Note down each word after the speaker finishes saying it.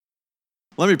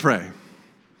Let me pray.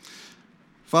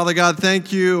 Father God,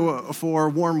 thank you for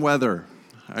warm weather.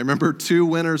 I remember 2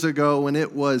 winters ago when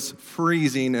it was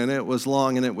freezing and it was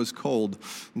long and it was cold.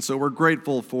 And so we're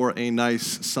grateful for a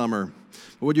nice summer.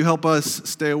 But would you help us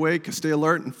stay awake, stay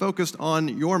alert, and focused on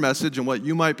your message and what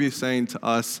you might be saying to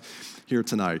us here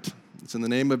tonight. It's in the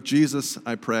name of Jesus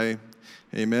I pray.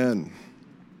 Amen.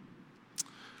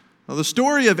 Now, the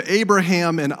story of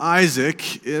Abraham and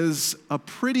Isaac is a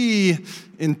pretty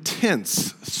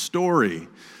intense story.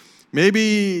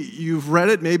 Maybe you've read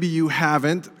it, maybe you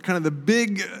haven't. Kind of the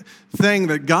big thing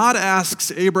that God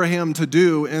asks Abraham to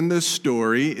do in this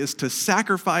story is to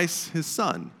sacrifice his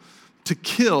son, to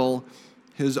kill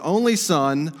his only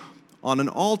son on an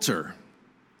altar.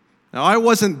 Now, I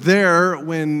wasn't there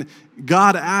when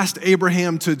God asked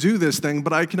Abraham to do this thing,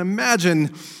 but I can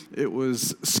imagine it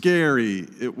was scary.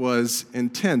 It was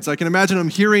intense. I can imagine him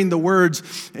hearing the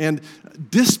words and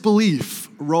disbelief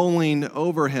rolling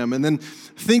over him, and then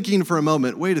thinking for a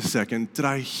moment, wait a second, did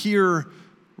I hear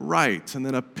right? And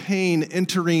then a pain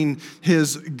entering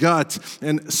his gut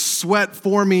and sweat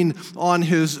forming on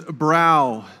his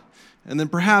brow. And then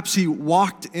perhaps he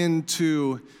walked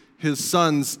into his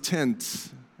son's tent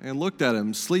and looked at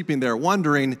him sleeping there,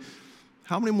 wondering,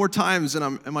 how many more times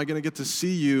am I going to get to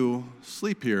see you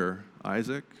sleep here,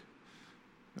 Isaac?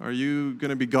 Are you going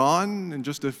to be gone in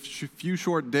just a few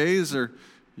short days, or are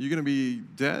you going to be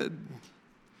dead?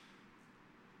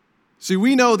 See,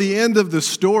 we know the end of the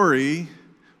story.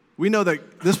 We know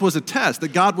that this was a test,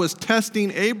 that God was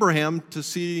testing Abraham to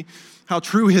see how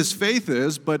true his faith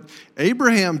is, but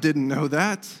Abraham didn't know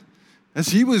that. As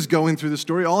he was going through the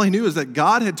story, all he knew is that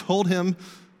God had told him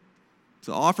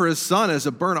to offer his son as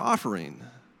a burnt offering.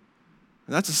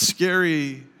 And that's a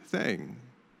scary thing.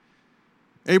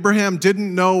 Abraham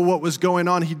didn't know what was going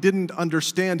on. He didn't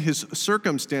understand his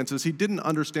circumstances. He didn't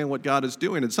understand what God is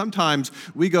doing. And sometimes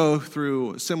we go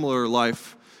through similar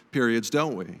life periods,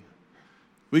 don't we?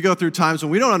 We go through times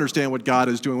when we don't understand what God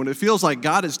is doing, when it feels like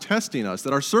God is testing us,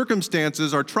 that our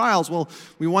circumstances, our trials, well,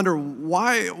 we wonder,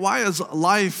 why is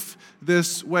life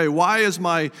this way? Why is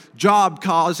my job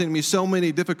causing me so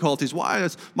many difficulties? Why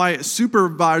is my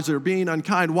supervisor being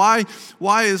unkind? Why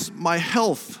is my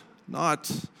health not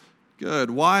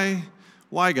good? Why,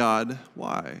 God?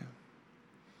 Why?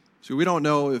 So we don't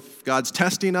know if God's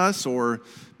testing us, or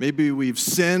maybe we've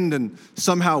sinned and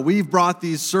somehow we've brought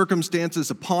these circumstances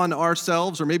upon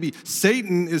ourselves, or maybe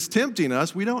Satan is tempting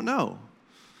us. We don't know.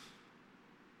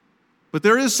 But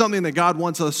there is something that God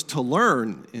wants us to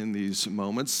learn in these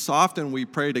moments. Often we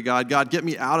pray to God, God, get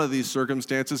me out of these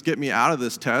circumstances, get me out of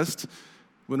this test,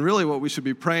 when really what we should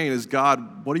be praying is,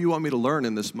 God, what do you want me to learn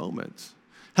in this moment?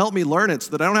 Help me learn it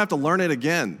so that I don't have to learn it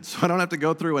again, so I don't have to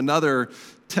go through another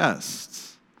test.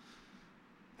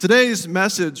 Today's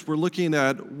message, we're looking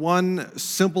at one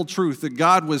simple truth that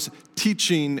God was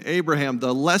teaching Abraham,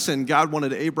 the lesson God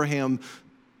wanted Abraham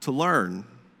to learn.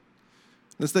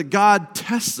 It's that God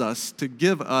tests us to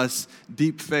give us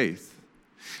deep faith.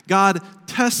 God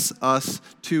tests us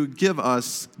to give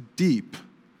us deep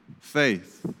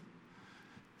faith.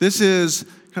 This is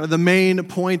kind of the main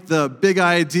point, the big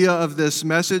idea of this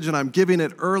message, and I'm giving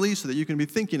it early so that you can be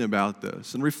thinking about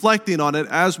this and reflecting on it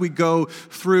as we go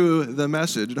through the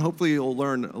message. And hopefully you'll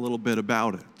learn a little bit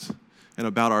about it and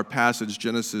about our passage,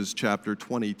 Genesis chapter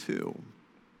 22.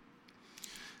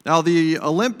 Now, the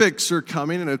Olympics are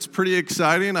coming, and it's pretty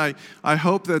exciting. I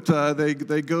hope that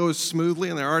they go smoothly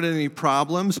and there aren't any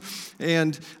problems.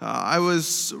 And I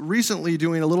was recently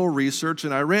doing a little research,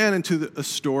 and I ran into a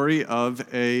story of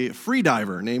a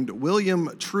freediver named William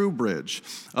Trubridge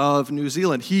of New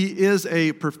Zealand. He is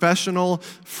a professional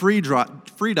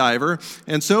freediver,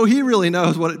 and so he really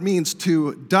knows what it means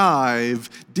to dive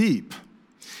deep.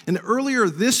 And earlier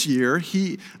this year,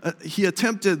 he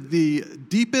attempted the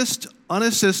deepest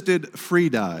unassisted free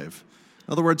dive.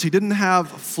 In other words, he didn't have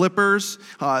flippers.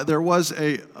 There was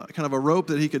a kind of a rope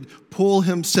that he could pull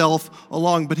himself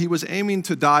along, but he was aiming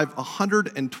to dive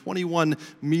 121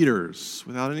 meters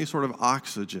without any sort of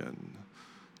oxygen.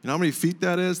 You know how many feet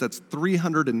that is? That's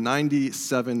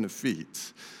 397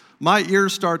 feet. My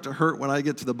ears start to hurt when I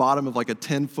get to the bottom of like a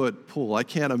 10-foot pool. I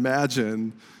can't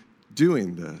imagine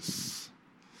doing this.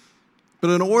 But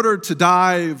in order to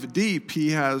dive deep, he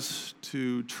has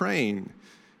to train.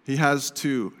 He has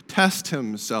to test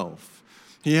himself.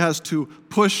 He has to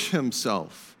push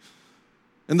himself.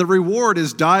 And the reward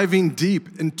is diving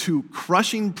deep into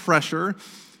crushing pressure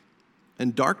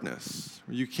and darkness,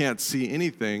 where you can't see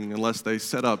anything unless they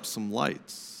set up some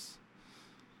lights.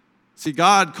 See,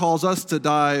 God calls us to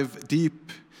dive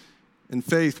deep in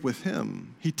faith with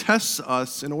him. He tests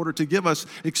us in order to give us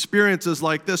experiences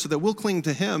like this so that we'll cling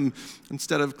to him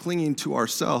instead of clinging to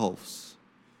ourselves.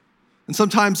 And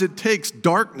sometimes it takes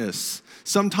darkness.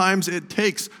 Sometimes it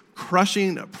takes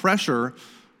crushing pressure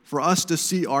for us to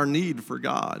see our need for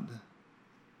God,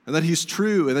 and that he's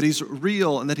true, and that he's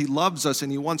real, and that he loves us,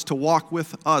 and he wants to walk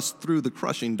with us through the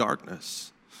crushing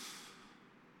darkness.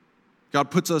 God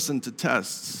puts us into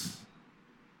tests,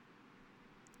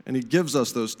 and he gives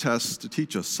us those tests to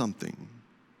teach us something.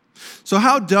 So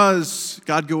how does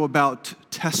God go about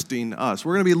testing us?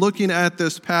 We're going to be looking at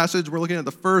this passage. We're looking at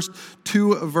the first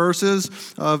 2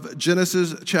 verses of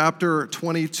Genesis chapter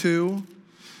 22,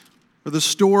 where the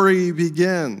story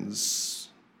begins,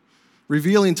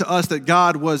 revealing to us that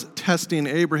God was testing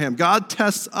Abraham. God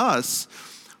tests us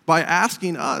by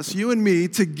asking us, you and me,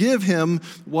 to give him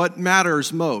what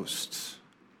matters most.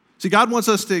 See, God wants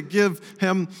us to give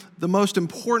him the most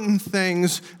important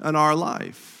things in our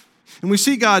life. And we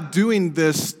see God doing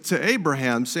this to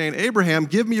Abraham, saying, Abraham,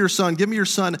 give me your son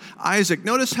Isaac.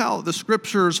 Notice how the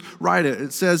scriptures write it.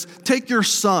 It says, take your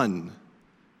son.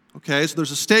 Okay, so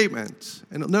there's a statement,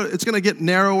 and it's going to get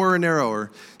narrower and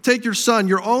narrower. Take your son,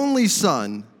 your only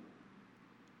son,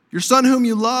 your son whom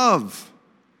you love.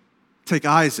 Take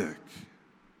Isaac.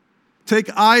 Take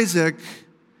Isaac,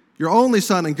 your only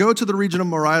son, and go to the region of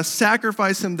Moriah,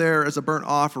 sacrifice him there as a burnt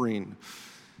offering.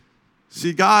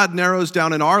 See, God narrows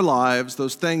down in our lives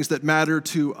those things that matter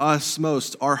to us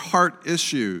most, our heart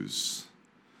issues,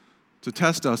 to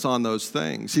test us on those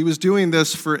things. He was doing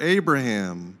this for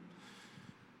Abraham.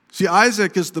 See,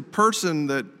 Isaac is the person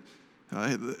that,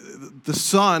 the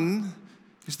son,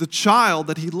 is the child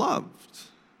that he loved.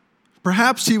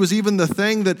 Perhaps he was even the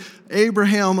thing that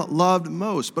Abraham loved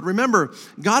most. But remember,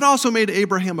 God also made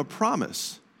Abraham a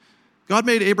promise. God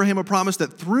made Abraham a promise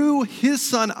that through his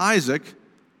son Isaac,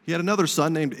 he had another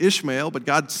son named Ishmael, but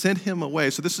God sent him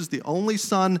away. So this is the only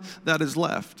son that is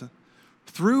left.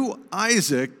 Through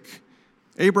Isaac,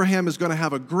 Abraham is going to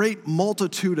have a great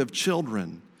multitude of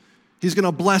children. He's going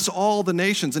to bless all the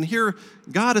nations. And here,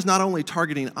 God is not only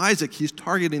targeting Isaac, he's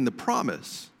targeting the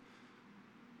promise.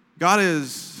 God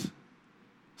is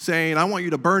saying, I want you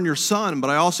to burn your son,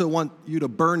 but I also want you to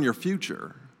burn your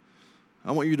future.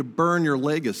 I want you to burn your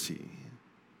legacy.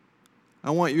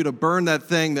 I want you to burn that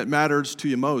thing that matters to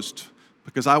you most,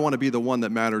 because I want to be the one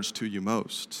that matters to you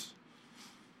most.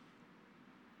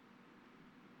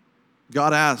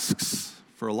 God asks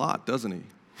for a lot, doesn't he?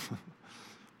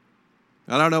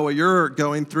 I don't know what you're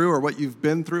going through or what you've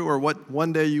been through or what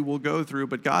one day you will go through,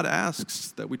 but God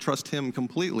asks that we trust him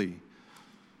completely.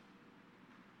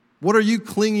 What are you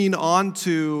clinging on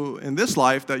to in this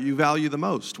life that you value the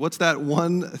most? What's that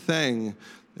one thing?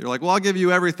 You're like, well, I'll give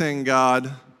you everything,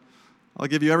 God. I'll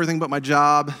give you everything but my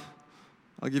job.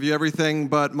 I'll give you everything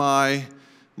but my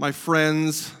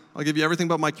friends. I'll give you everything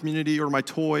but my community or my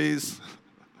toys.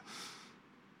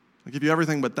 I'll give you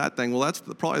everything but that thing. Well, that's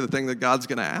probably the thing that God's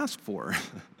going to ask for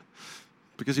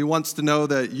because he wants to know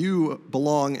that you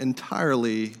belong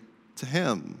entirely to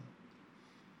him.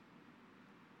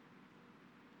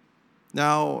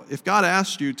 Now, if God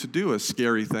asked you to do a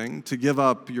scary thing, to give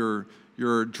up your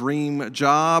dream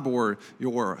job or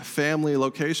your family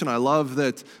location, I love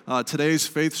that today's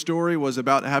faith story was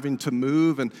about having to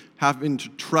move and having to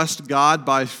trust God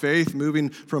by faith, moving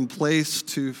from place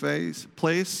to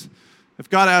place. If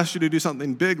God asked you to do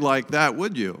something big like that,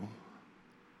 would you?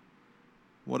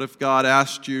 What if God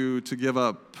asked you to give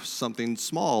up something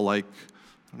small like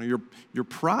your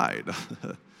pride?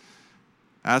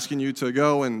 Asking you to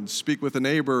go and speak with a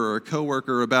neighbor or a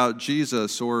coworker about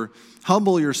Jesus, or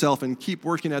humble yourself and keep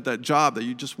working at that job that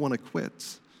you just want to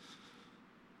quit?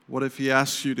 What if he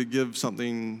asks you to give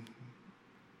something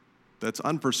that's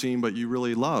unforeseen but you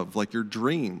really love, like your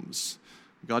dreams?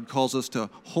 God calls us to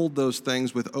hold those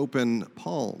things with open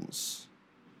palms.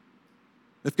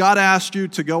 If God asked you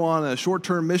to go on a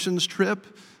short-term missions trip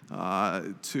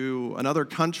to another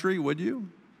country, would you?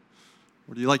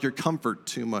 Or do you like your comfort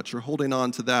too much? Or holding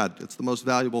on to that? It's the most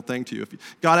valuable thing to you. If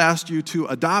God asked you to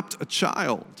adopt a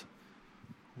child,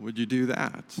 would you do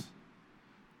that?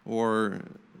 Or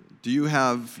do you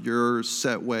have your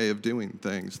set way of doing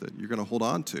things that you're going to hold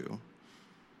on to?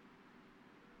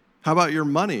 How about your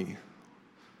money?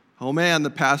 Oh man, the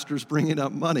pastor's bringing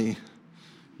up money.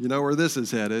 You know where this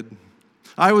is headed.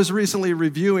 I was recently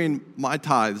reviewing my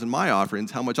tithes and my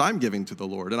offerings, how much I'm giving to the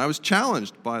Lord, and I was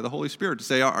challenged by the Holy Spirit to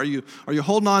say, are you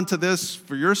holding on to this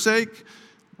for your sake,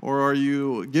 or are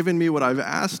you giving me what I've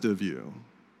asked of you?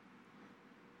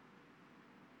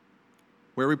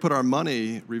 Where we put our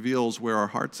money reveals where our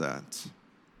heart's at.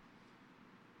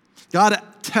 God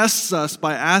tests us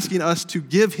by asking us to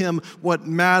give him what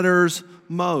matters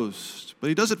most. But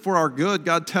he does it for our good.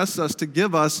 God tests us to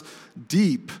give us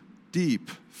deep, deep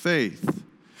faith.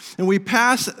 And we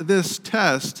pass this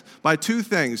test by two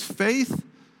things: faith,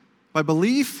 by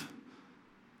belief,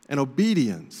 and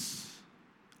obedience.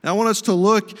 Now I want us to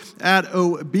look at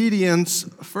obedience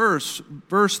first.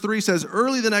 Verse 3 says,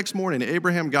 early the next morning,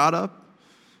 Abraham got up,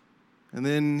 and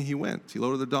then he went. He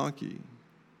loaded the donkey.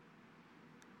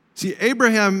 See,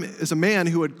 Abraham is a man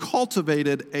who had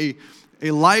cultivated a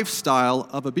lifestyle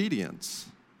of obedience.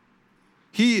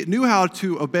 He knew how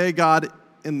to obey God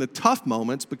in the tough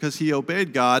moments because he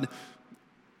obeyed God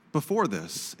before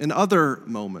this, in other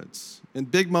moments, in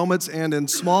big moments and in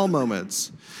small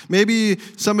moments. Maybe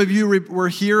some of you were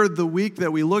here the week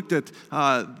that we looked at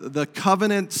the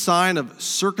covenant sign of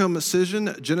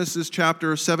circumcision, Genesis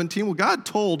chapter 17. Well, God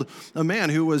told a man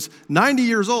who was 90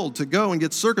 years old to go and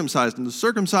get circumcised and to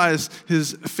circumcise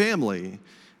his family.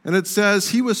 And it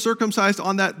says he was circumcised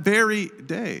on that very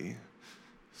day.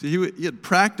 See, he had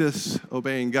practiced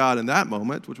obeying God in that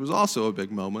moment, which was also a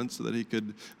big moment, so that he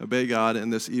could obey God in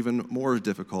this even more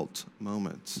difficult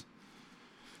moment.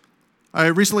 I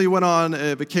recently went on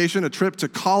a vacation, a trip to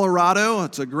Colorado.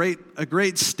 It's a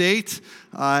great state,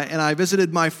 and I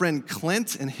visited my friend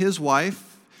Clint and his wife,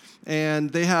 and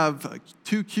they have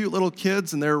two cute little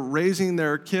kids, and they're raising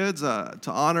their kids to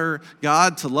honor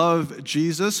God, to love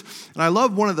Jesus. And I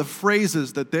love one of the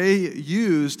phrases that they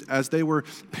used as they were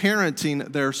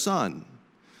parenting their son.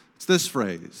 It's this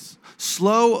phrase: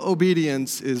 slow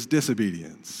obedience is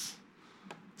disobedience.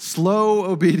 Slow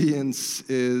obedience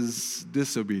is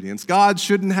disobedience. God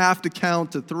shouldn't have to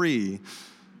count to 3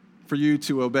 for you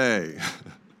to obey.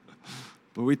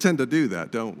 But we tend to do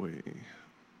that, don't we?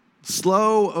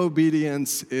 Slow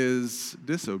obedience is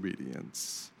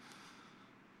disobedience.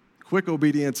 Quick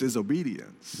obedience is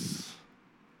obedience.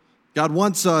 God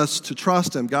wants us to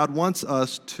trust him. God wants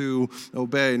us to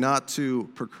obey, not to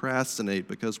procrastinate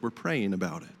because we're praying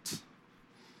about it.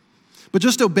 But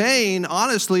just obeying,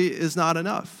 honestly, is not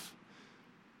enough.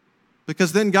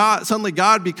 Because then suddenly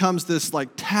God becomes this like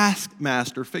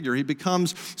taskmaster figure. He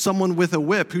becomes someone with a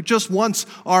whip who just wants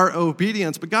our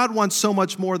obedience. But God wants so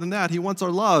much more than that. He wants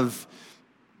our love.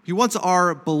 He wants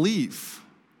our belief.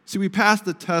 See, we pass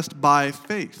the test by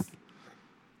faith.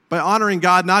 By honoring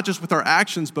God not just with our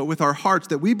actions, but with our hearts,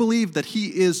 that we believe that he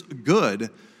is good.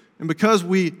 And because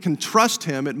we can trust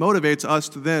him, it motivates us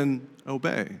to then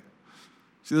obey.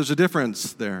 See, there's a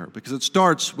difference there because it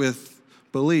starts with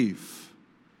belief.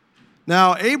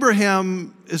 Now,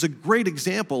 Abraham is a great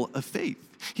example of faith.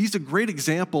 He's a great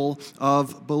example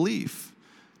of belief.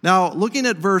 Now, looking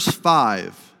at verse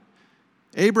 5,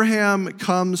 Abraham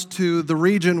comes to the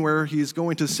region where he's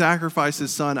going to sacrifice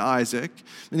his son Isaac,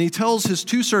 and he tells his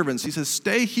 2 servants, he says,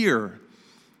 stay here.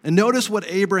 And notice what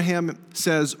Abraham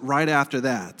says right after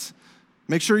that.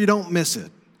 Make sure you don't miss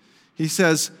it. He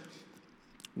says,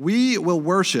 we will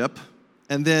worship,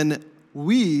 and then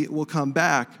we will come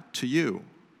back to you.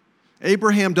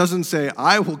 Abraham doesn't say,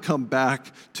 I will come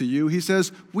back to you. He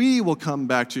says, we will come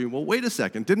back to you. Well, wait a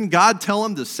second. Didn't God tell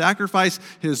him to sacrifice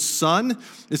his son?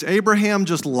 Is Abraham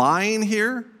just lying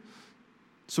here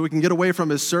so he can get away from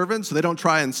his servants so they don't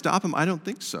try and stop him? I don't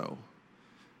think so.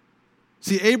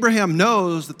 See, Abraham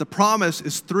knows that the promise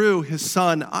is through his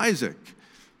son Isaac.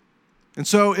 And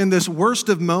so in this worst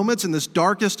of moments, in this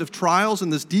darkest of trials,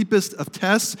 in this deepest of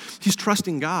tests, he's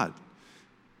trusting God.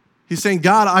 He's saying,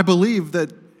 God, I believe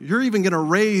that you're even going to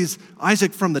raise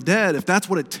Isaac from the dead if that's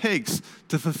what it takes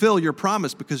to fulfill your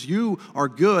promise because you are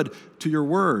good to your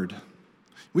word.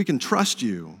 We can trust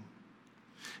you.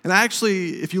 And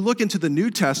actually, if you look into the New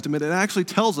Testament, it actually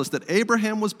tells us that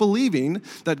Abraham was believing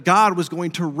that God was going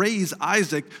to raise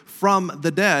Isaac from the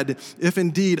dead if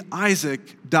indeed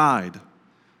Isaac died.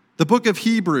 The book of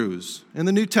Hebrews in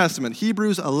the New Testament,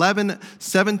 Hebrews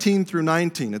 11:17 through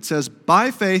 19, it says,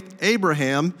 by faith,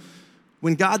 Abraham,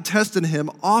 when God tested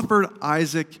him, offered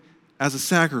Isaac as a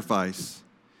sacrifice.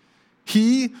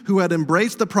 He who had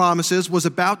embraced the promises was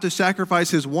about to sacrifice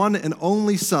his one and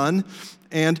only son,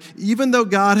 and even though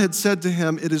God had said to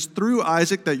him, it is through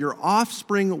Isaac that your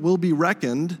offspring will be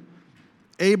reckoned,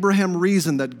 Abraham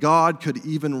reasoned that God could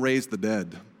even raise the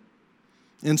dead.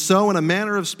 And so, in a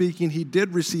manner of speaking, he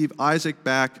did receive Isaac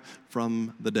back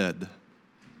from the dead.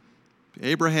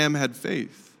 Abraham had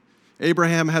faith.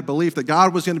 Abraham had belief that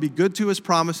God was going to be good to his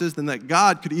promises and that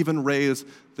God could even raise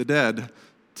the dead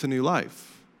to new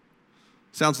life.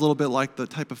 Sounds a little bit like the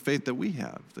type of faith that we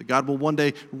have, that God will one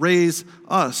day raise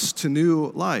us to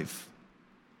new life.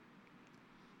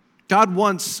 God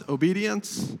wants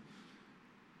obedience.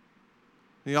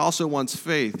 He also wants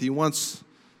faith. He wants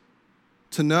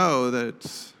to know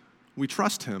that we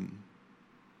trust him.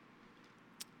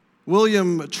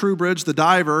 William Trubridge, the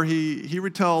diver, he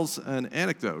retells an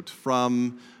anecdote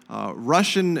from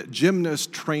Russian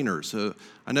gymnast trainers.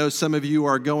 I know some of you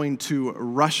are going to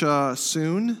Russia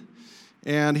soon,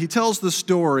 and he tells the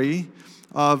story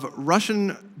of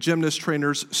Russian gymnast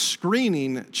trainers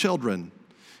screening children.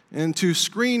 And to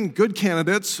screen good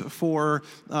candidates for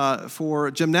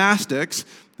gymnastics,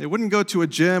 they wouldn't go to a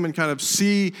gym and kind of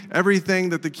see everything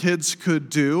that the kids could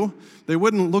do. They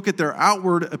wouldn't look at their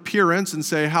outward appearance and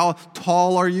say, how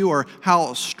tall are you, or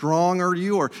how strong are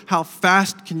you, or how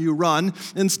fast can you run?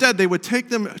 Instead, they would take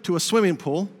them to a swimming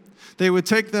pool. They would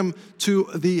take them to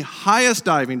the highest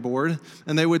diving board,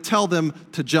 and they would tell them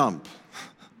to jump.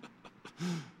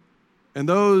 And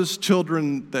those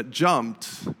children that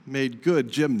jumped made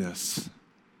good gymnasts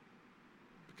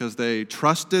because they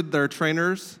trusted their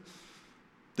trainers,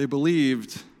 they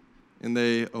believed, and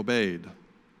they obeyed.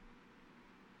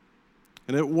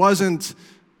 And it wasn't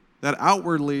that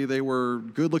outwardly they were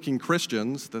good-looking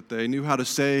Christians, that they knew how to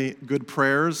say good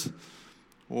prayers,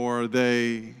 or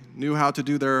they knew how to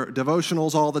do their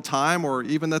devotionals all the time, or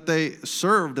even that they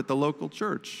served at the local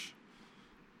church.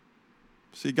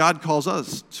 See, God calls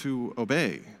us to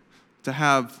obey, to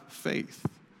have faith.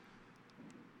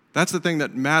 That's the thing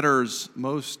that matters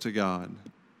most to God.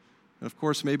 And of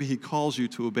course, maybe he calls you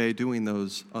to obey doing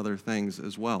those other things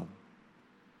as well.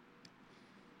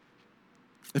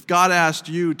 If God asked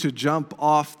you to jump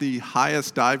off the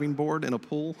highest diving board in a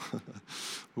pool,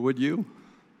 would you?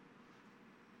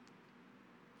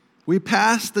 We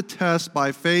pass the test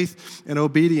by faith and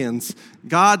obedience.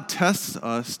 God tests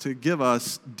us to give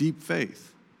us deep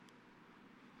faith.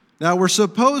 Now, we're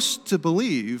supposed to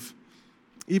believe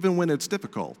even when it's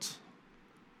difficult.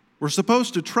 We're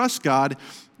supposed to trust God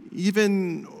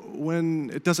even when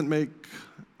it doesn't make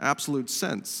absolute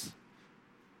sense.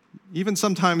 Even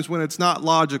sometimes when it's not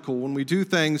logical, when we do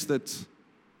things that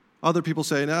other people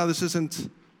say, no, this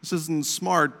isn't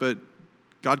smart, but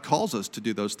God calls us to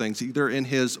do those things, either in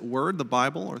his word, the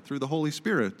Bible, or through the Holy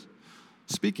Spirit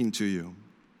speaking to you.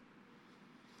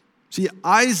 See,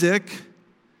 Isaac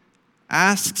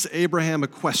asks Abraham a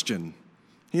question.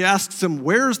 He asks him,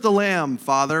 where's the lamb,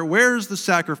 Father? Where's the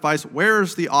sacrifice?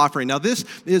 Where's the offering? Now, this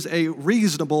is a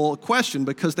reasonable question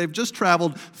because they've just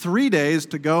traveled 3 days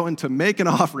to go and to make an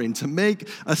offering, to make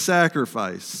a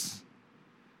sacrifice.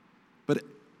 But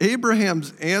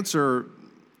Abraham's answer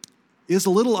is a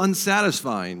little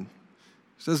unsatisfying.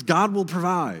 He says, God will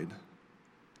provide.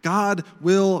 God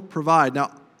will provide.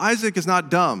 Now, Isaac is not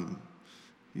dumb.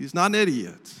 He's not an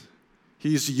idiot.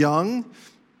 He's young.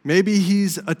 Maybe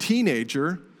he's a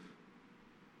teenager.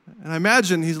 And I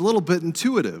imagine he's a little bit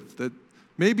intuitive, that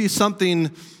maybe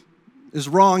something is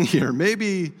wrong here.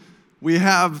 Maybe we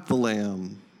have the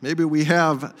lamb. Maybe we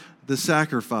have the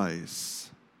sacrifice.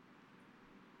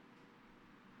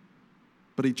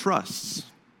 But he trusts.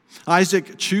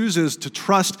 Isaac chooses to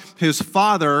trust his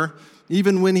father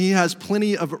even when he has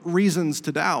plenty of reasons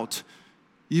to doubt,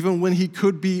 even when he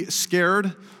could be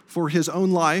scared for his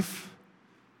own life.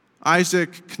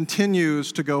 Isaac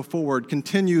continues to go forward,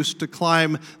 continues to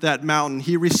climb that mountain.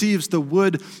 He receives the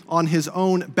wood on his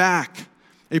own back,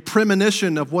 a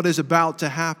premonition of what is about to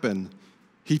happen.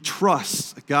 He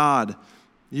trusts God,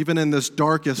 even in this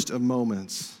darkest of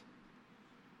moments.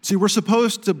 See, we're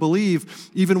supposed to believe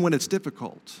even when it's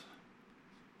difficult,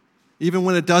 even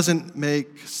when it doesn't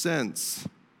make sense.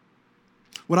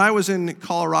 When I was in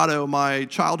Colorado, my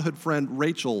childhood friend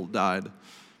Rachel died.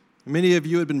 Many of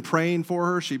you had been praying for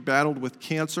her. She battled with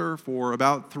cancer for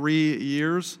about 3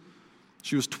 years.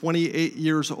 She was 28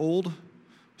 years old.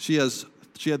 She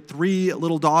had 3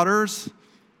 little daughters,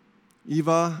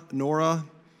 Eva, Nora.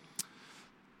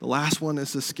 The last one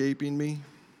is escaping me.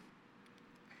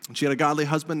 And she had a godly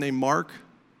husband named Mark.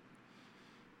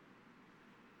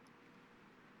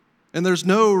 And there's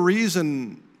no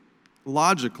reason,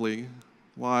 logically,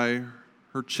 why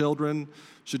her children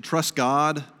should trust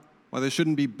God, why they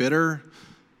shouldn't be bitter,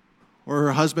 or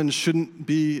her husband shouldn't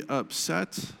be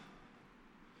upset.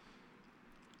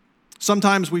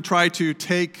 Sometimes we try to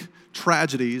take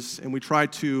tragedies and we try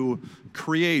to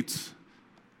create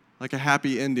like a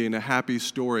happy ending, a happy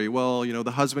story. Well,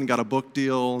 the husband got a book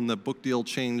deal and the book deal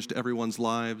changed everyone's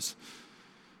lives.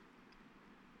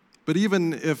 But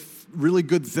even if really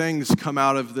good things come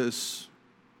out of this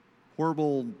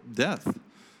horrible death,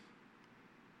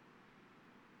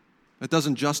 it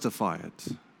doesn't justify it.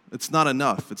 It's not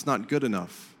enough. It's not good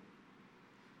enough.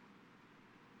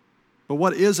 But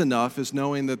what is enough is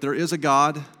knowing that there is a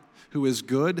God who is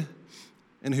good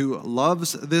and who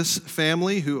loves this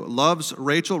family, who loves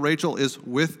Rachel. Rachel is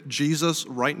with Jesus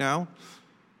right now.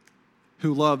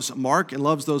 who loves Mark and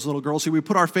loves those little girls. See, we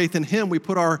put our faith in him, we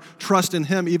put our trust in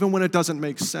him, even when it doesn't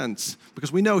make sense,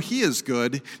 because we know he is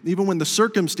good, even when the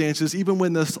circumstances, even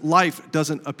when this life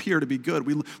doesn't appear to be good.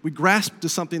 We grasp to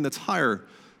something that's higher,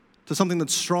 to something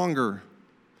that's stronger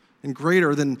and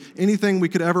greater than anything we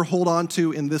could ever hold on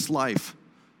to in this life.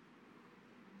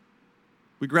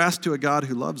 We grasp to a God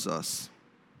who loves us.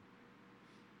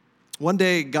 One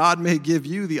day, God may give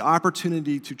you the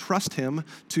opportunity to trust him,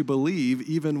 to believe,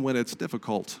 even when it's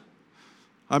difficult.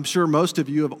 I'm sure most of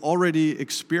you have already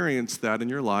experienced that in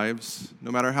your lives,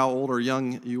 no matter how old or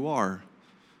young you are.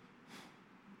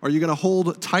 Are you going to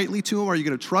hold tightly to him? Are you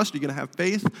going to trust? Are you going to have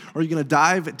faith? Or are you going to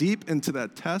dive deep into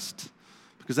that test?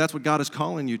 Because that's what God is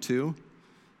calling you to.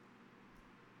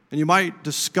 And you might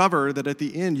discover that at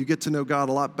the end, you get to know God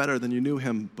a lot better than you knew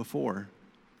him before.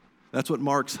 That's what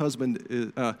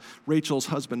Rachel's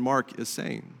husband, Mark, is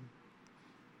saying.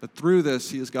 That through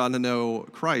this, he has gotten to know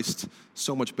Christ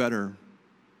so much better.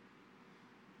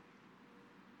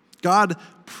 God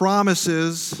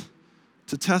promises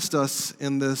to test us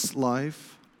in this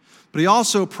life, but he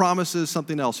also promises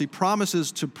something else. He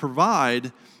promises to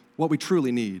provide what we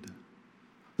truly need.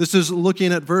 This is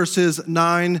looking at verses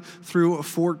 9 through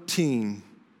 14.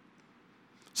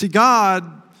 See,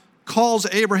 God calls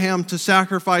Abraham to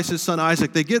sacrifice his son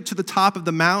Isaac. They get to the top of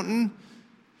the mountain.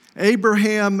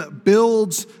 Abraham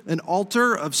builds an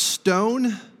altar of stone.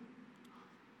 I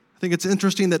think it's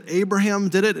interesting that Abraham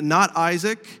did it and not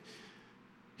Isaac.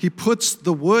 He puts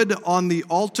the wood on the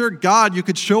altar. God, you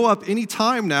could show up any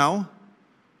time now.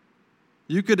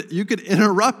 You could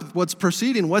interrupt what's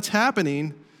proceeding, what's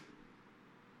happening.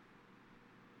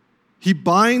 He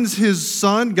binds his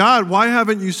son. God, why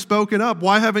haven't you spoken up?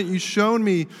 Why haven't you shown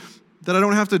me that I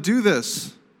don't have to do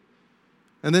this?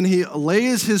 And then he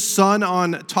lays his son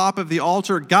on top of the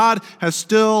altar. God has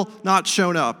still not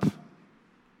shown up.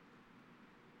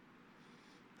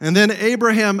 And then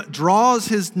Abraham draws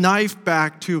his knife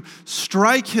back to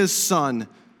strike his son,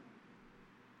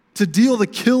 to deal the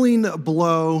killing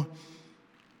blow.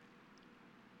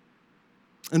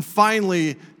 And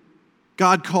finally,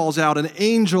 God calls out. An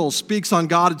angel speaks on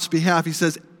God's behalf. He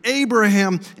says,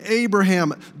 Abraham,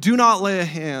 Abraham, do not lay a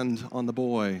hand on the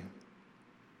boy.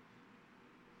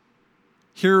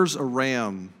 Here's a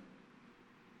ram.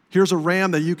 Here's a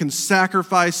ram that you can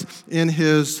sacrifice in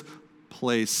his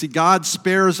place. See, God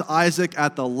spares Isaac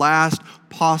at the last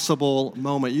possible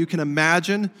moment. You can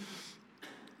imagine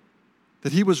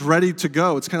that he was ready to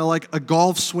go. It's kind of like a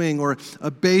golf swing or a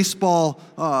baseball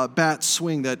bat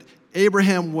swing, that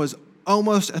Abraham was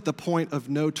almost at the point of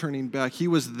no turning back. He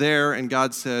was there, and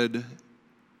God said,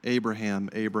 Abraham,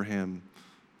 Abraham,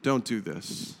 don't do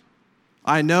this.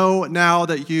 I know now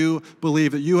that you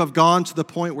believe, that you have gone to the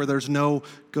point where there's no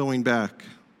going back.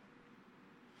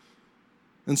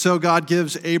 And so God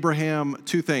gives Abraham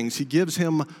two things. He gives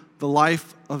him the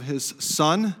life of his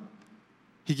son.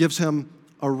 He gives him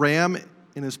a ram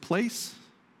in his place.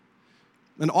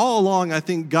 And all along, I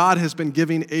think God has been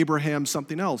giving Abraham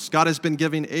something else. God has been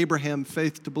giving Abraham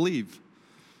faith to believe.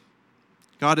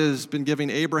 God has been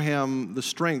giving Abraham the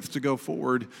strength to go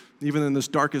forward, even in this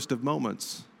darkest of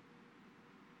moments.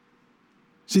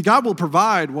 See, God will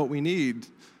provide what we need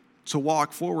to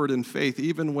walk forward in faith,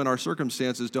 even when our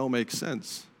circumstances don't make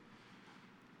sense.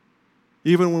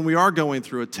 Even when we are going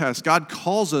through a test, God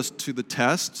calls us to the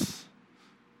test,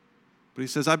 but he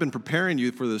says, I've been preparing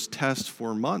you for this test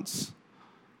for months.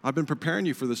 I've been preparing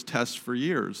you for this test for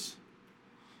years.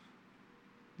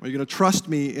 Are you going to trust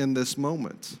me in this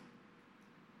moment?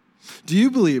 Do you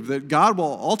believe that God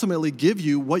will ultimately give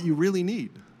you what you really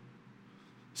need?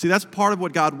 See, that's part of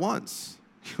what God wants.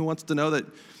 He wants to know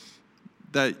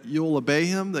that you'll obey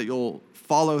him, that you'll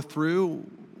follow through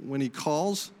when he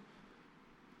calls.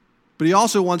 But he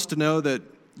also wants to know that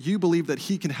you believe that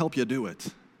he can help you do it.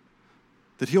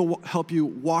 That he'll help you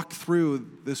walk through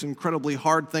this incredibly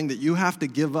hard thing that you have to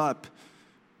give up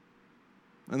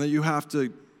and that you have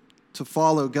to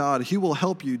follow God. He will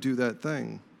help you do that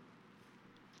thing.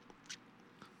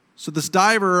 So this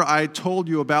diver I told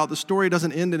you about, the story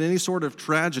doesn't end in any sort of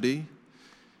tragedy.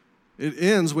 It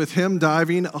ends with him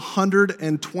diving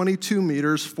 122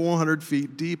 meters, 400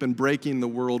 feet deep, and breaking the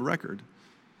world record.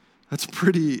 That's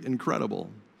pretty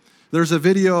incredible. There's a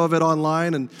video of it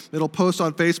online, and it'll post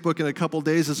on Facebook in a couple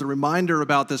days as a reminder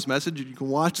about this message. You can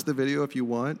watch the video if you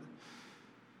want.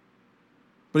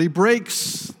 But he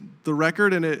breaks the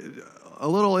record, and a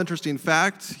little interesting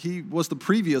fact, he was the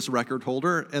previous record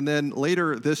holder, and then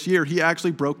later this year, he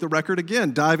actually broke the record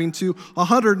again, diving to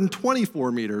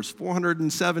 124 meters,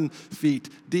 407 feet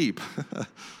deep.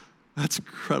 That's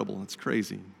incredible. That's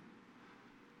crazy.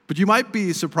 But you might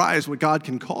be surprised what God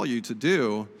can call you to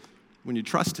do when you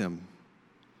trust him.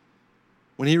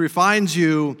 When he refines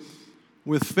you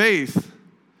with faith,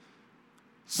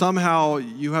 somehow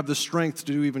you have the strength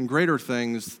to do even greater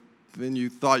things than you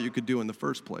thought you could do in the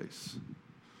first place.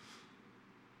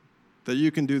 That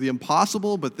you can do the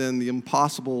impossible, but then the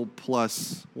impossible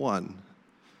plus one.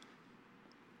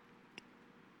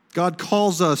 God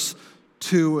calls us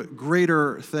to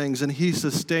greater things, and he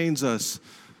sustains us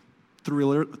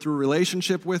through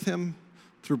relationship with him,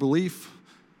 through belief,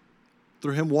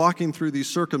 through him walking through these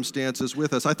circumstances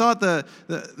with us. I thought that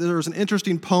there was an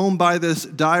interesting poem by this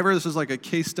diver. This is like a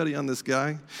case study on this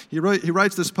guy. He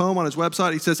writes this poem on his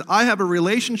website. He says, "I have a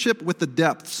relationship with the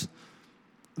depths.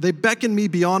 They beckon me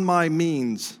beyond my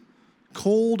means.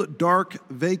 Cold, dark,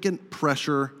 vacant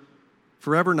pressure,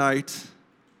 forever night,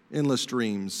 endless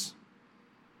dreams."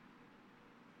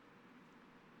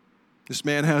 This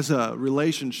man has a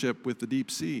relationship with the deep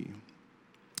sea.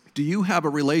 Do you have a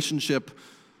relationship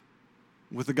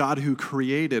with the God who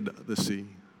created the sea?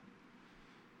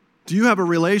 Do you have a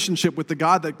relationship with the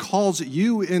God that calls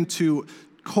you into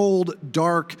cold,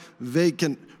 dark,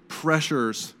 vacant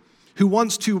pressures, who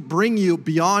wants to bring you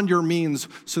beyond your means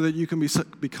so that you can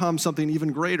become something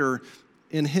even greater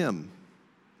in him,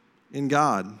 in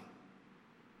God?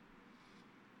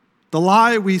 The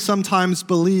lie we sometimes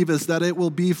believe is that it will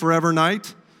be forever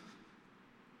night,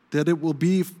 that it will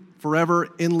be forever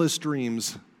endless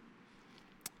dreams.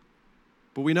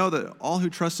 But we know that all who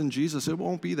trust in Jesus, it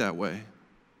won't be that way.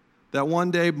 That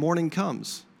one day morning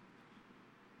comes.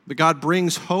 That God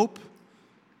brings hope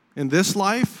in this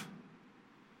life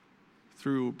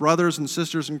through brothers and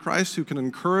sisters in Christ who can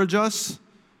encourage us,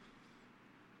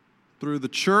 through the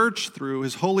church, through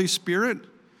his Holy Spirit.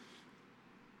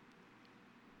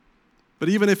 But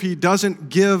even if he doesn't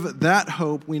give that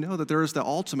hope, we know that there is the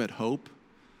ultimate hope.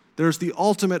 There's the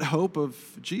ultimate hope of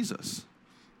Jesus.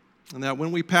 And that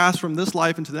when we pass from this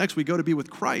life into the next, we go to be with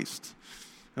Christ.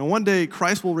 And one day,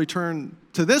 Christ will return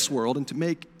to this world and to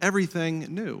make everything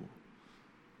new.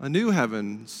 A new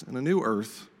heavens and a new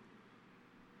earth.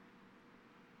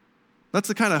 That's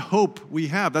the kind of hope we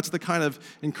have. That's the kind of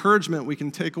encouragement we can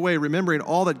take away, remembering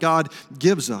all that God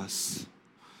gives us.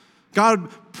 God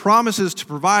promises to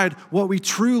provide what we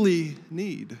truly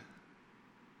need.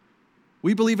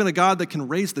 We believe in a God that can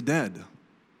raise the dead.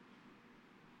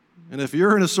 And if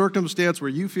you're in a circumstance where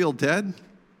you feel dead,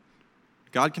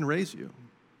 God can raise you.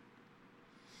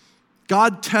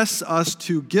 God tests us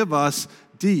to give us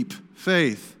deep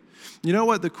faith. You know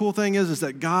what the cool thing is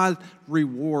that God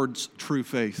rewards true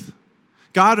faith.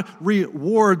 God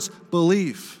rewards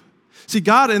belief. See,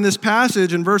 God in this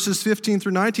passage in verses 15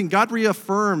 through 19, God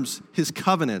reaffirms his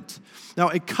covenant. Now,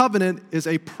 a covenant is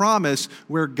a promise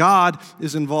where God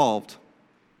is involved.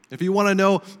 If you want to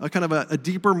know a kind of a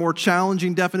deeper, more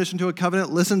challenging definition to a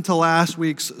covenant, listen to last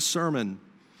week's sermon.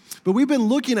 But we've been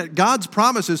looking at God's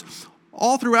promises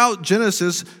all throughout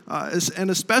Genesis, and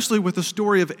especially with the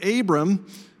story of Abram,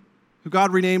 who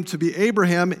God renamed to be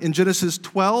Abraham in Genesis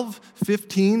 12,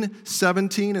 15,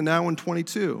 17, and now in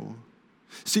 22.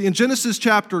 See, in Genesis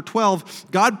chapter 12,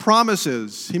 God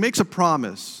promises, he makes a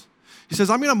promise. He says,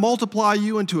 I'm going to multiply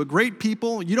you into a great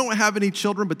people. You don't have any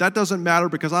children, but that doesn't matter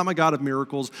because I'm a God of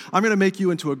miracles. I'm going to make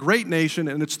you into a great nation,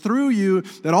 and it's through you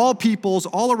that all peoples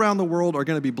all around the world are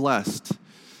going to be blessed.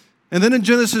 And then in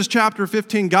Genesis chapter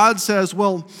 15, God says,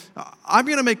 well, I'm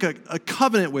going to make a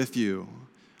covenant with you.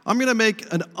 I'm going to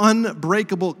make an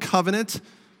unbreakable covenant,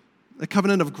 a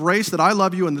covenant of grace that I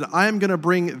love you and that I am going to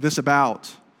bring this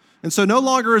about. And so no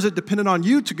longer is it dependent on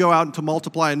you to go out and to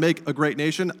multiply and make a great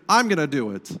nation. I'm going to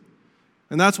do it.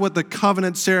 And that's what the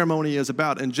covenant ceremony is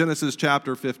about in Genesis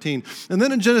chapter 15. And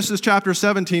then in Genesis chapter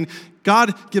 17,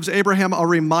 God gives Abraham a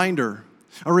reminder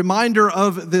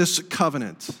of this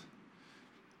covenant.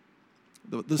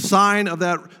 The sign of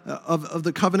that of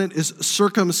the covenant is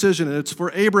circumcision, and it's for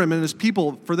Abram and his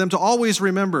people, for them to always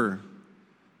remember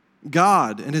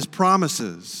God and his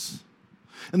promises.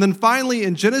 And then finally,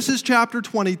 in Genesis chapter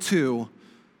 22,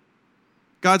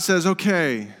 God says,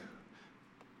 okay,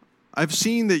 I've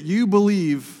seen that you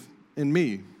believe in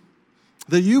me,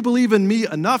 that you believe in me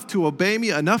enough to obey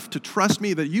me, enough to trust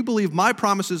me, that you believe my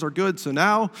promises are good, so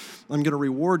now I'm going to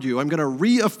reward you. I'm going to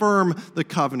reaffirm the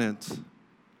covenant.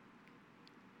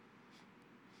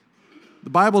 The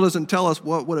Bible doesn't tell us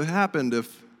what would have happened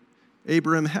if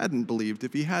Abraham hadn't believed,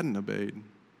 if he hadn't obeyed.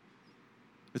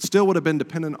 It still would have been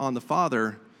dependent on the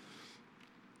Father.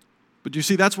 But you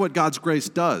see, that's what God's grace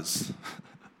does.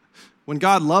 When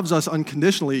God loves us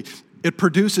unconditionally, it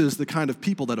produces the kind of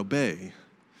people that obey.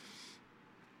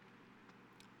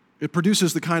 It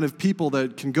produces the kind of people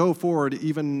that can go forward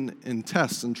even in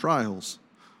tests and trials.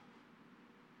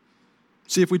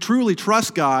 See, if we truly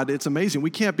trust God, it's amazing. We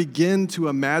can't begin to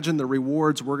imagine the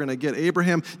rewards we're going to get.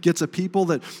 Abraham gets a people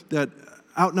that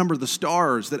outnumber the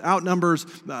stars, that outnumbers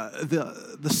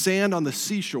the sand on the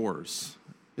seashores.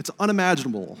 It's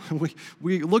unimaginable.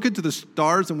 We look into the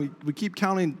stars and we keep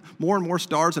counting more and more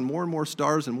stars and more and more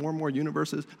stars and more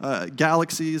universes,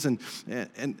 galaxies, and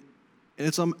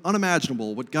it's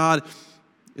unimaginable what God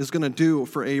is going to do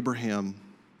for Abraham.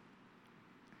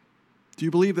 Do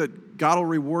you believe that God will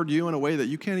reward you in a way that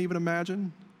you can't even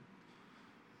imagine?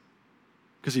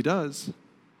 Because he does.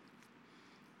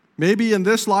 Maybe in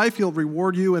this life he'll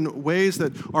reward you in ways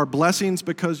that are blessings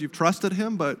because you've trusted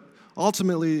him, but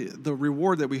ultimately the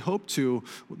reward that we hope to,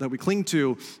 that we cling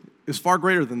to, is far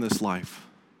greater than this life.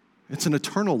 It's an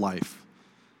eternal life.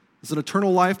 It's an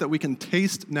eternal life that we can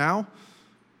taste now,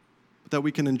 but that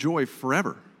we can enjoy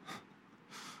forever.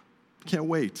 Can't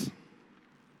wait.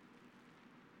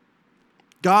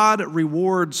 God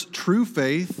rewards true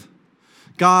faith.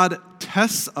 God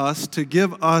tests us to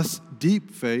give us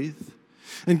deep faith.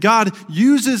 And God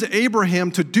uses Abraham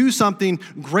to do something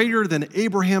greater than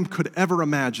Abraham could ever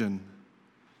imagine.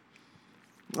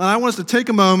 And I want us to take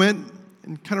a moment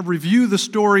and kind of review the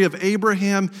story of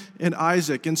Abraham and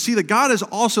Isaac and see that God has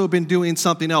also been doing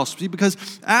something else. Because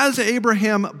as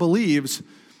Abraham believes,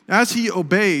 as he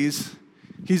obeys,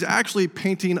 he's actually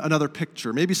painting another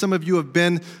picture. Maybe some of you have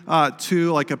been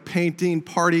to like a painting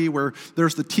party where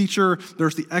there's the teacher,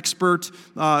 there's the expert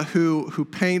who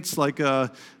paints like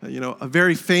a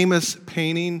very famous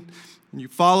painting. And you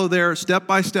follow their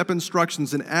step-by-step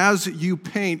instructions, and as you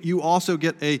paint, you also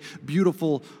get a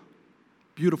beautiful,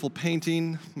 beautiful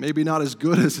painting. Maybe not as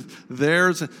good as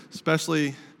theirs,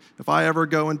 especially if I ever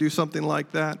go and do something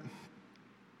like that.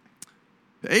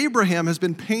 Abraham has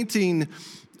been painting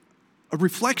a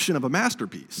reflection of a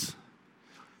masterpiece.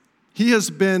 He has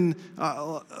been,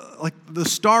 like the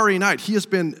starry night, he has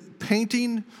been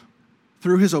painting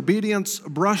through his obedience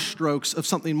brush strokes of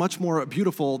something much more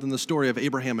beautiful than the story of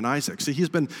Abraham and Isaac. See, he's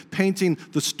been painting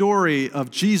the story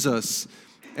of Jesus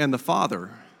and the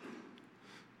Father.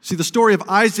 See, the story of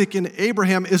Isaac and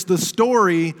Abraham is the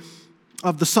story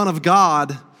of the Son of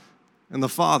God and the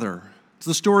Father. It's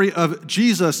the story of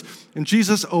Jesus and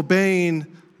Jesus obeying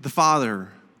the Father.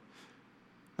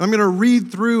 I'm going to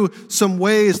read through some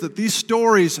ways that these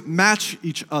stories match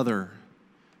each other.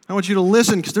 I want you to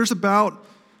listen because there's about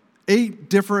 8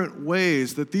 different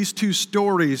ways that these two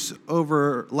stories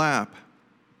overlap.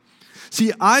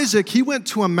 See, Isaac, he went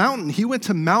to a mountain. He went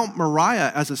to Mount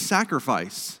Moriah as a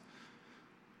sacrifice.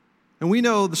 And we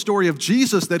know the story of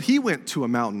Jesus that he went to a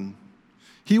mountain.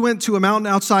 He went to a mountain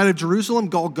outside of Jerusalem,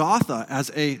 Golgotha,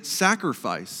 as a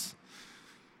sacrifice.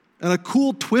 And a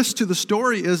cool twist to the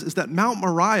story is that Mount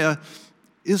Moriah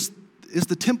is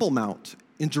the Temple Mount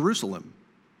in Jerusalem.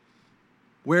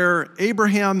 Where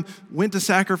Abraham went to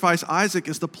sacrifice Isaac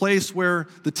is the place where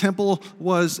the temple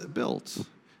was built.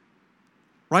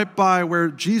 Right by where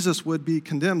Jesus would be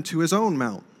condemned to his own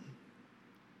mount.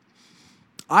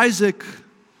 Isaac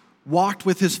walked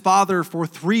with his father for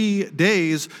 3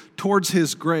 days towards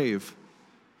his grave.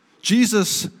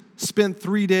 Jesus spent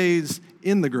 3 days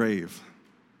in the grave.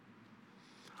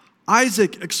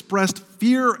 Isaac expressed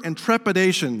fear and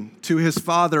trepidation to his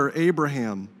father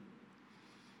Abraham.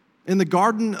 In the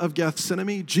Garden of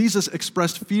Gethsemane, Jesus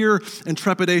expressed fear and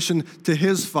trepidation to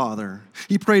his father.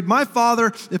 He prayed, "My Father,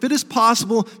 if it is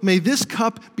possible, may this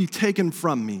cup be taken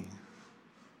from me."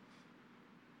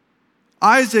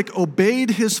 Isaac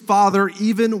obeyed his father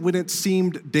even when it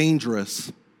seemed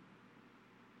dangerous.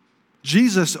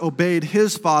 Jesus obeyed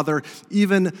his father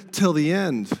even till the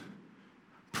end,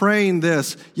 praying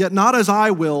this, "Yet not as I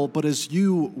will, but as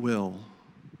you will."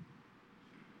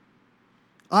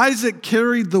 Isaac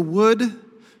carried the wood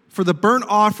for the burnt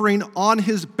offering on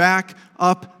his back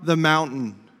up the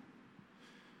mountain.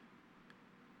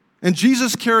 And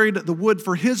Jesus carried the wood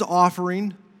for his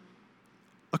offering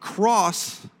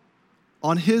across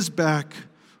on his back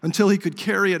until he could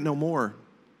carry it no more.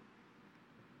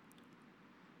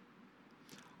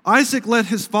 Isaac let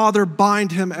his father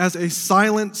bind him as a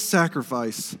silent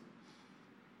sacrifice.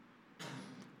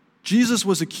 Jesus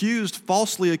was accused,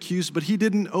 falsely accused, but he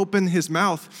didn't open his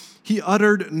mouth. He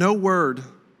uttered no word.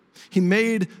 He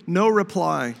made no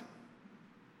reply.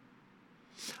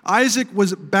 Isaac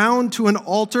was bound to an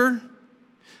altar,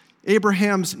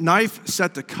 Abraham's knife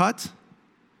set to cut.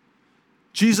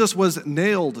 Jesus was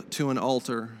nailed to an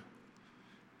altar,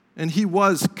 and he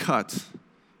was cut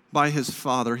by his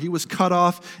father. He was cut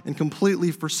off and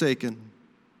completely forsaken.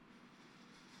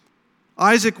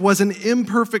 Isaac was an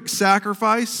imperfect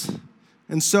sacrifice,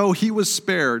 and so he was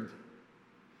spared,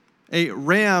 a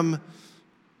ram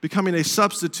becoming a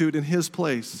substitute in his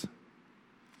place.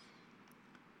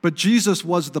 But Jesus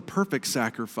was the perfect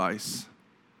sacrifice,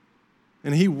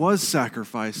 and he was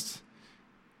sacrificed.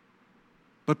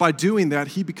 But by doing that,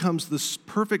 he becomes this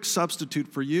perfect substitute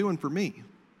for you and for me.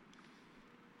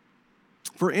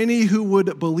 For any who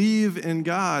would believe in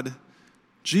God,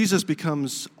 Jesus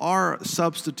becomes our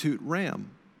substitute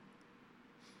ram.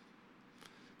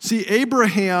 See,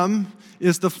 Abraham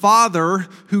is the father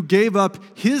who gave up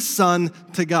his son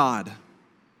to God.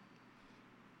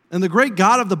 And the great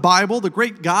God of the Bible, the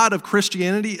great God of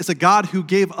Christianity, is a God who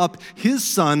gave up his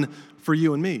son for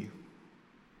you and me.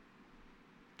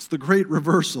 It's the great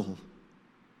reversal.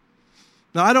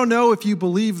 Now, I don't know if you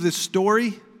believe this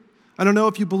story. I don't know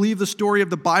if you believe the story of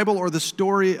the Bible or the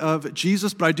story of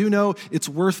Jesus, but I do know it's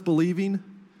worth believing.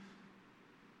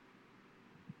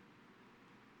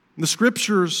 The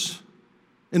scriptures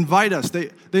invite us.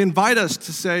 They invite us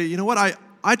to say, you know what,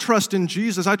 I trust in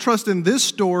Jesus. I trust in this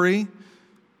story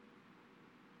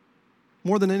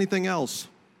more than anything else.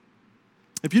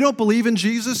 If you don't believe in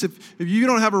Jesus, if you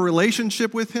don't have a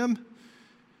relationship with him,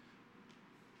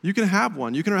 you can have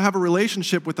one. You can have a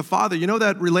relationship with the Father. You know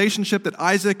that relationship that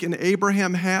Isaac and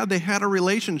Abraham had? They had a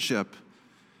relationship.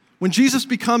 When Jesus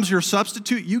becomes your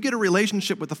substitute, you get a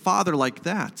relationship with the Father like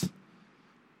that.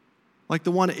 Like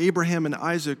the one Abraham and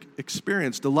Isaac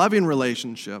experienced, a loving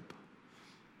relationship.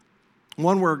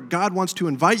 One where God wants to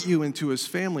invite you into his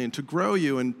family and to grow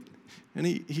you, and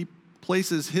he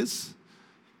places his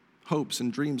hopes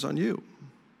and dreams on you.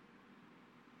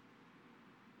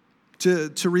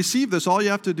 To receive this, all you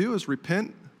have to do is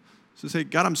repent. So say,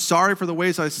 God, I'm sorry for the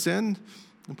ways I sinned,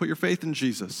 and put your faith in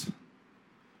Jesus.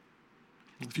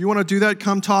 If you want to do that,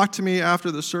 come talk to me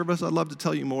after the service. I'd love to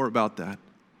tell you more about that.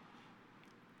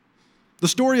 The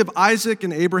story of Isaac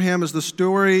and Abraham is the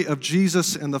story of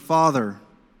Jesus and the Father.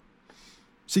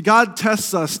 See, God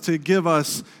tests us to give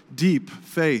us deep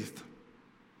faith.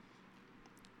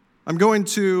 I'm going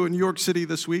to New York City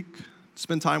this week,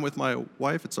 spend time with my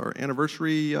wife. It's our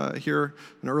anniversary here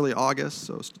in early August,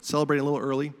 so celebrating a little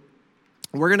early.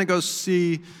 We're going to go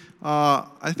see,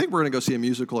 I think we're going to go see a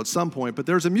musical at some point, but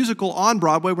there's a musical on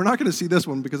Broadway. We're not going to see this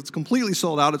one because it's completely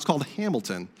sold out. It's called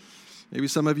Hamilton. Maybe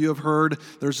some of you have heard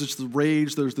there's this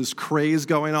rage, there's this craze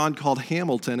going on called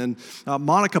Hamilton. And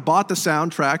Monica bought the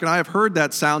soundtrack, and I have heard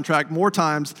that soundtrack more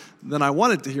times than I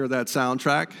wanted to hear that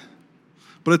soundtrack.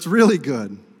 But it's really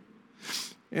good.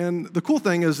 And the cool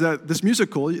thing is that this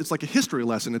musical, it's like a history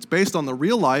lesson. It's based on the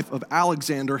real life of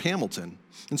Alexander Hamilton.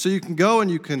 And so you can go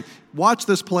and you can watch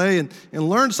this play and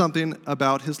learn something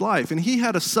about his life. And he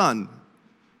had a son.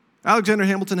 Alexander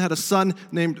Hamilton had a son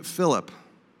named Philip.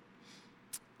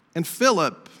 And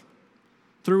Philip,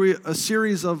 through a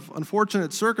series of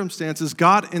unfortunate circumstances,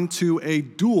 got into a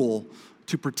duel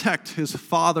to protect his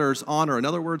father's honor. In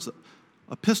other words,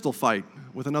 a pistol fight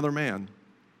with another man.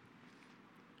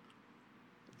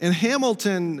 And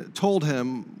Hamilton told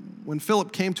him, when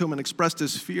Philip came to him and expressed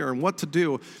his fear and what to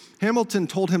do, Hamilton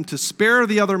told him to spare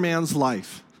the other man's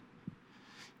life.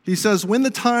 He says, when the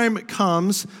time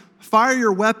comes, fire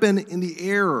your weapon in the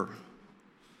air.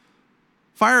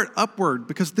 Fire it upward,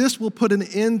 because this will put an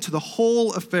end to the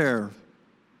whole affair.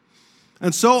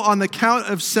 And so on the count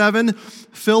of 7,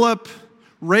 Philip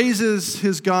raises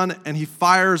his gun and he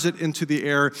fires it into the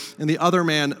air, and the other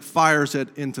man fires it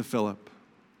into Philip.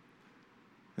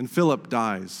 And Philip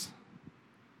dies.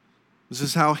 This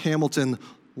is how Hamilton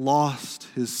lost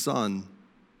his son.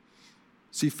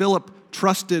 See, Philip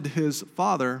trusted his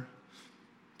father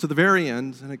to the very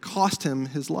end, and it cost him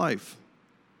his life.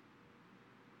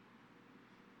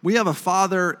 We have a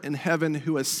Father in heaven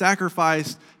who has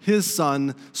sacrificed his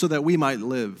son so that we might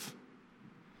live.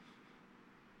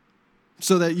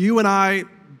 So that you and I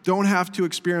don't have to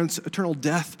experience eternal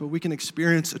death, but we can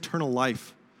experience eternal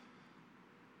life.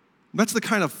 That's the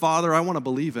kind of Father I want to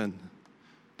believe in.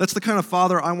 That's the kind of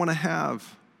Father I want to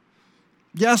have.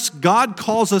 Yes, God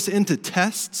calls us into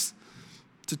tests,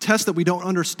 to tests that we don't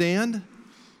understand,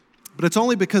 but it's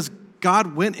only because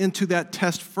God went into that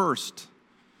test first.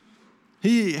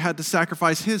 He had to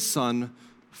sacrifice his son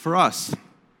for us.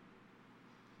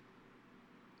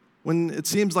 When it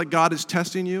seems like God is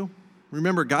testing you,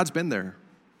 remember, God's been there.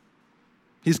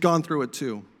 He's gone through it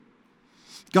too.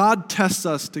 God tests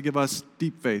us to give us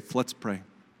deep faith. Let's pray.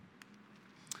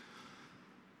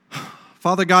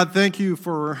 Father God, thank you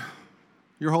for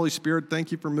your Holy Spirit.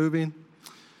 Thank you for moving.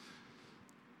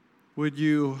 Would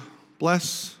you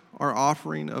bless our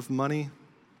offering of money?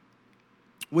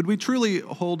 Would we truly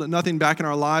hold nothing back in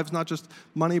our lives, not just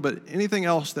money, but anything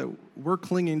else that we're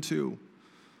clinging to?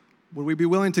 Would we be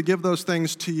willing to give those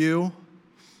things to you?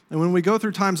 And when we go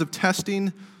through times of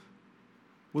testing,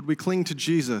 would we cling to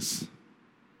Jesus?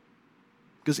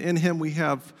 Because in him we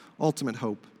have ultimate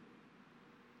hope.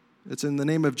 It's in the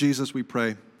name of Jesus we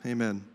pray. Amen.